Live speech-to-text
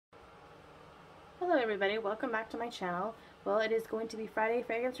Hello everybody, welcome back to my channel. Well, it is going to be Friday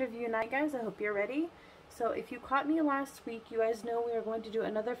fragrance review night, guys. I hope you're ready. So if you caught me last week, you guys know we are going to do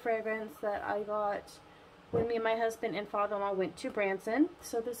another fragrance that I got when me and my husband and father-in-law went to Branson.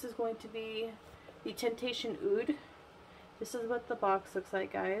 So this is going to be the Tentation Oud. This is what the box looks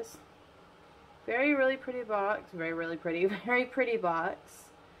like, guys. Really pretty box. Very pretty box.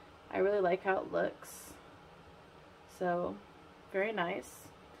 I really like how it looks. So, very nice.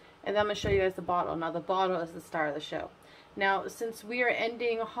 And then I'm going to show you guys the bottle. Now the bottle is the star of the show. Now since we are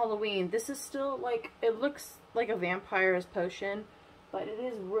ending Halloween, this is still like, it looks like a vampire's potion, but it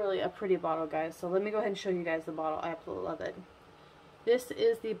is really a pretty bottle, guys. So let me go ahead and show you guys the bottle. I absolutely love it. This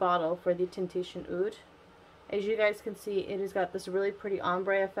is the bottle for the Tentation Oud. As you guys can see, it has got this really pretty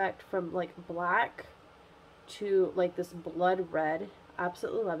ombre effect from like black to like this blood red.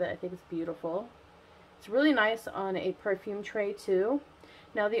 Absolutely love it. I think it's beautiful. It's really nice on a perfume tray too.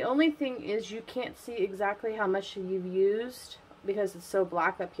 Now the only thing is you can't see exactly how much you've used because it's so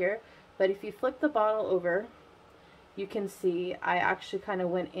black up here. But if you flip the bottle over, you can see I actually kind of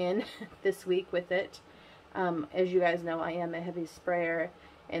went in this week with it. As you guys know, I am a heavy sprayer,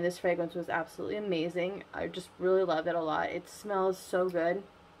 and this fragrance was absolutely amazing. I just really love it a lot. It smells so good.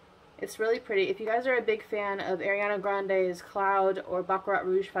 It's really pretty. If you guys are a big fan of Ariana Grande's Cloud or Baccarat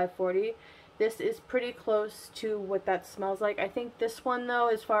Rouge 540, this is pretty close to what that smells like. I think this one, though,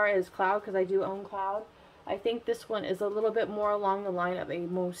 as far as Cloud, because I do own Cloud, I think this one is a little bit more along the line of a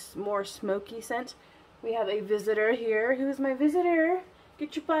more smoky scent. We have a visitor here. Who's my visitor?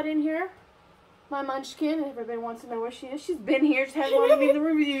 Get your butt in here. My munchkin. Everybody wants to know where she is. She's been here. She hasn't wanted me the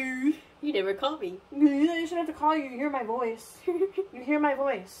review. You never call me. I shouldn't have to call you. You hear my voice. You hear my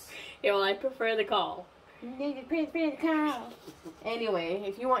voice. Yeah, well, I prefer the call. Anyway,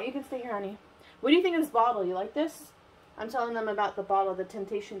 if you want, you can stay here, honey. What do you think of this bottle? You like this? I'm telling them about the bottle, the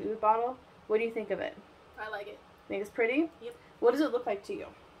Tentation Oud bottle. What do you think of it? I like it. Think it's pretty? Yep. What does it look like to you?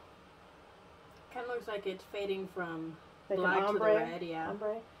 Kind of looks like it's fading from Like black an ombre? to the red, yeah.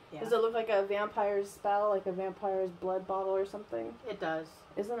 Ombre? Yeah. Does it look like a vampire's spell, like a vampire's blood bottle or something? It does.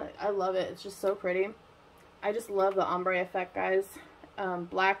 Isn't it? I love it. It's just so pretty. I just love the ombre effect, guys.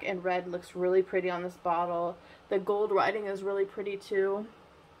 Black and red looks really pretty on this bottle. The gold writing is really pretty too.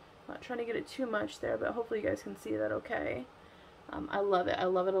 Not trying to get it too much there, but hopefully you guys can see that okay. I love it. I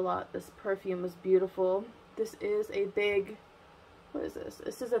love it a lot. This perfume is beautiful. This is a big, what is this?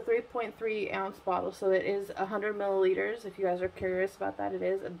 This is a 3.3 ounce bottle, so it is 100 milliliters. If you guys are curious about that, it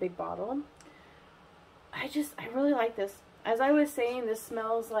is a big bottle. I really like this. As I was saying, this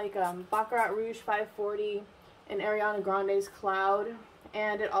smells like Baccarat Rouge 540 and Ariana Grande's Cloud,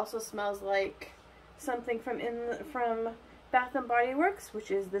 and it also smells like something from Bath and Body Works,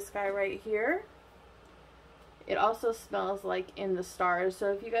 which is this guy right here. It also smells like In the Stars.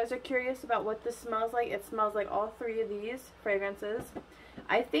 So if you guys are curious about what this smells like, it smells like all three of these fragrances.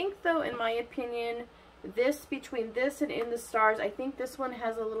 I think, though, in my opinion, between this and In the Stars, I think this one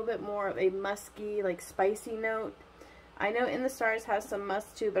has a little bit more of a musky, like spicy note. I know In the Stars has some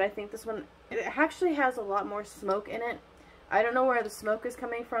musk too, but I think this one, it actually has a lot more smoke in it. I don't know where the smoke is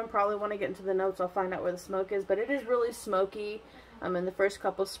coming from. Probably when I get into the notes, I'll find out where the smoke is. But it is really smoky in the first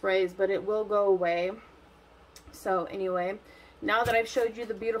couple sprays, but it will go away. So anyway, now that I've showed you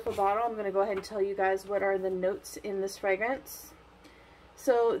the beautiful bottle, I'm going to go ahead and tell you guys what are the notes in this fragrance.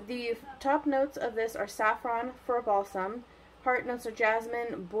 So the top notes of this are saffron for a balsam. Heart notes are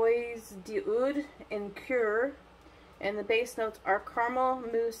jasmine, bois d'oud, and cure. And the base notes are caramel,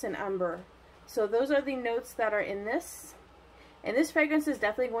 mousse, and amber. So those are the notes that are in this. And this fragrance is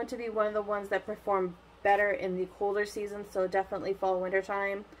definitely going to be one of the ones that perform better in the colder season, so definitely fall, winter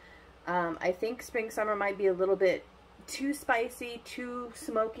time. I think spring, summer might be a little bit too spicy, too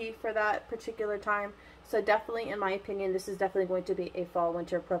smoky for that particular time. So definitely, in my opinion, this is definitely going to be a fall,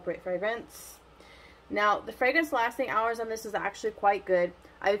 winter appropriate fragrance. Now, the fragrance lasting hours on this is actually quite good.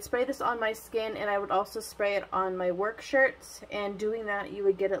 I would spray this on my skin, and I would also spray it on my work shirts. And doing that, you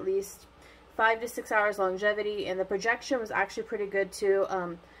would get at least 5 to 6 hours longevity, and the projection was actually pretty good too.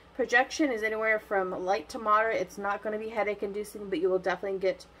 Projection is anywhere from light to moderate. It's not going to be headache inducing, but you will definitely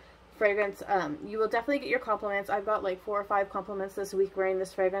get fragrance. You will definitely get your compliments. I've got like 4 or 5 compliments this week wearing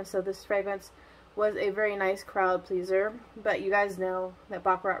this fragrance, so this fragrance was a very nice crowd pleaser. But you guys know that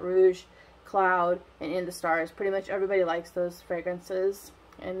Baccarat Rouge, Cloud, and In the Stars, pretty much everybody likes those fragrances,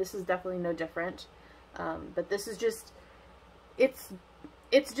 and this is definitely no different. But this is just, it's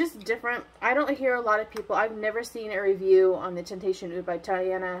just different. I don't hear a lot of people. I've never seen a review on the Tentation Oud by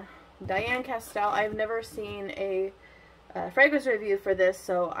Diane Castell. I've never seen a fragrance review for this,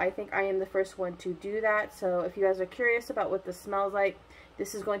 so I think I am the first one to do that. So if you guys are curious about what this smells like,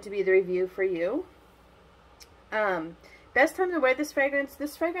 this is going to be the review for you. Best time to wear this fragrance.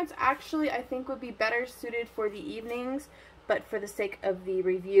 This fragrance actually I think would be better suited for the evenings, but for the sake of the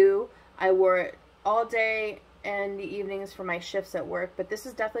review, I wore it all day and the evenings for my shifts at work. But this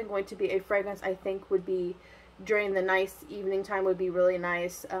is definitely going to be a fragrance I think would be during the nice evening time, would be really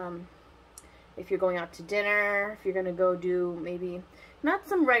nice. If you're going out to dinner, if you're going to go do maybe not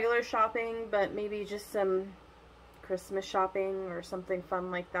some regular shopping, but maybe just some Christmas shopping or something fun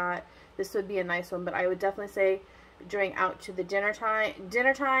like that, this would be a nice one. But I would definitely say during out to the dinner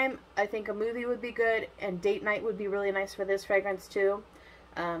time, I think a movie would be good, and date night would be really nice for this fragrance too.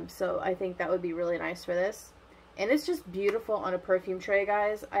 So I think that would be really nice for this. And it's just beautiful on a perfume tray,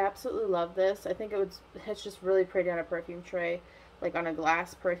 guys. I absolutely love this. I think it's just really pretty on a perfume tray, like on a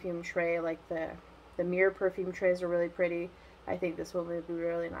glass perfume tray. Like the mirror perfume trays are really pretty. I think this one would be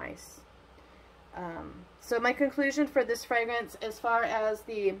really nice. So my conclusion for this fragrance, as far as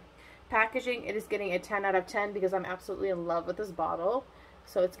the packaging, it is getting a 10 out of 10 because I'm absolutely in love with this bottle.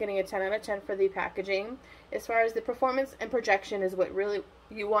 So it's getting a 10 out of 10 for the packaging. As far as the performance and projection is what really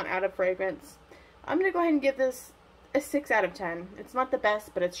you want out of fragrance, I'm going to go ahead and give this a 6 out of 10. It's not the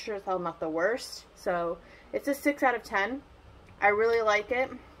best, but it's sure as hell not the worst. So it's a 6 out of 10. I really like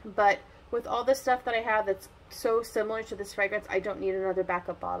it, but with all the stuff that I have that's so similar to this fragrance, I don't need another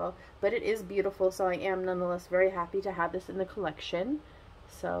backup bottle. But it is beautiful, so I am nonetheless very happy to have this in the collection.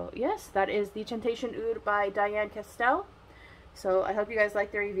 So yes, that is the Tentation Oud by Diane Castell. So I hope you guys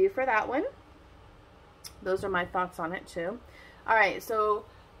like the review for that one. Those are my thoughts on it too. Alright, so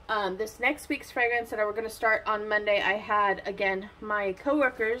this next week's fragrance that we're going to start on Monday, I had, again, my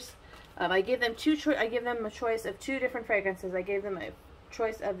coworkers, I gave them a choice of 2 different fragrances. I gave them a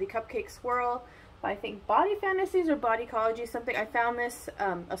choice of the Cupcake Swirl by, I think, Body Fantasies or Bodycology, something. I found this,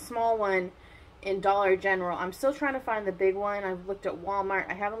 a small one, in Dollar General. I'm still trying to find the big one. I've looked at Walmart.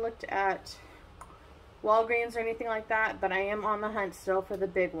 I haven't looked at Walgreens or anything like that, but I am on the hunt still for the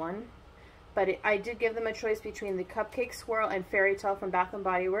big one. But I did give them a choice between the Cupcake Swirl and Fairy Tale from Bath &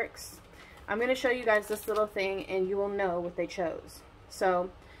 Body Works. I'm going to show you guys this little thing and you will know what they chose. So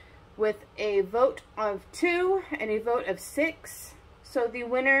with a vote of 2 and a vote of 6, so the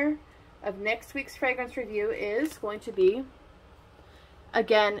winner of next week's fragrance review is going to be,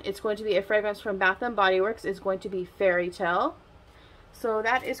 again, it's going to be a fragrance from Bath & Body Works. It's going to be Fairy Tale. So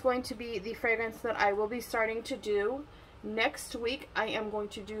that is going to be the fragrance that I will be starting to do. Next week, I am going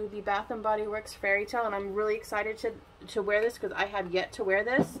to do the Bath & Body Works Fairy Tale, and I'm really excited to wear this because I have yet to wear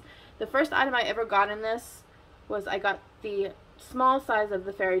this. The first item I ever got in this was I got the small size of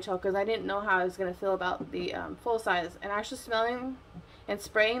the Fairy Tale because I didn't know how I was going to feel about the full size. And actually smelling and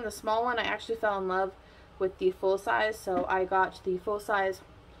spraying the small one, I actually fell in love with the full size, so I got the full size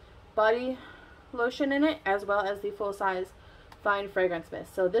body lotion in it as well as the full size fine fragrance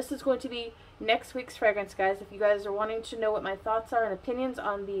mist. So this is going to be next week's fragrance, guys. If you guys are wanting to know what my thoughts are and opinions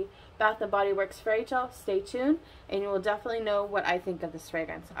on the Bath & Body Works Fairy Tale, stay tuned and you will definitely know what I think of this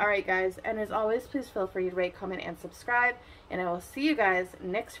fragrance. Alright guys, and as always, please feel free to rate, comment, and subscribe, and I will see you guys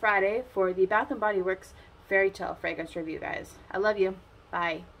next Friday for the Bath & Body Works Fairy Tale fragrance review, guys. I love you.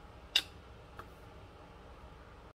 Bye.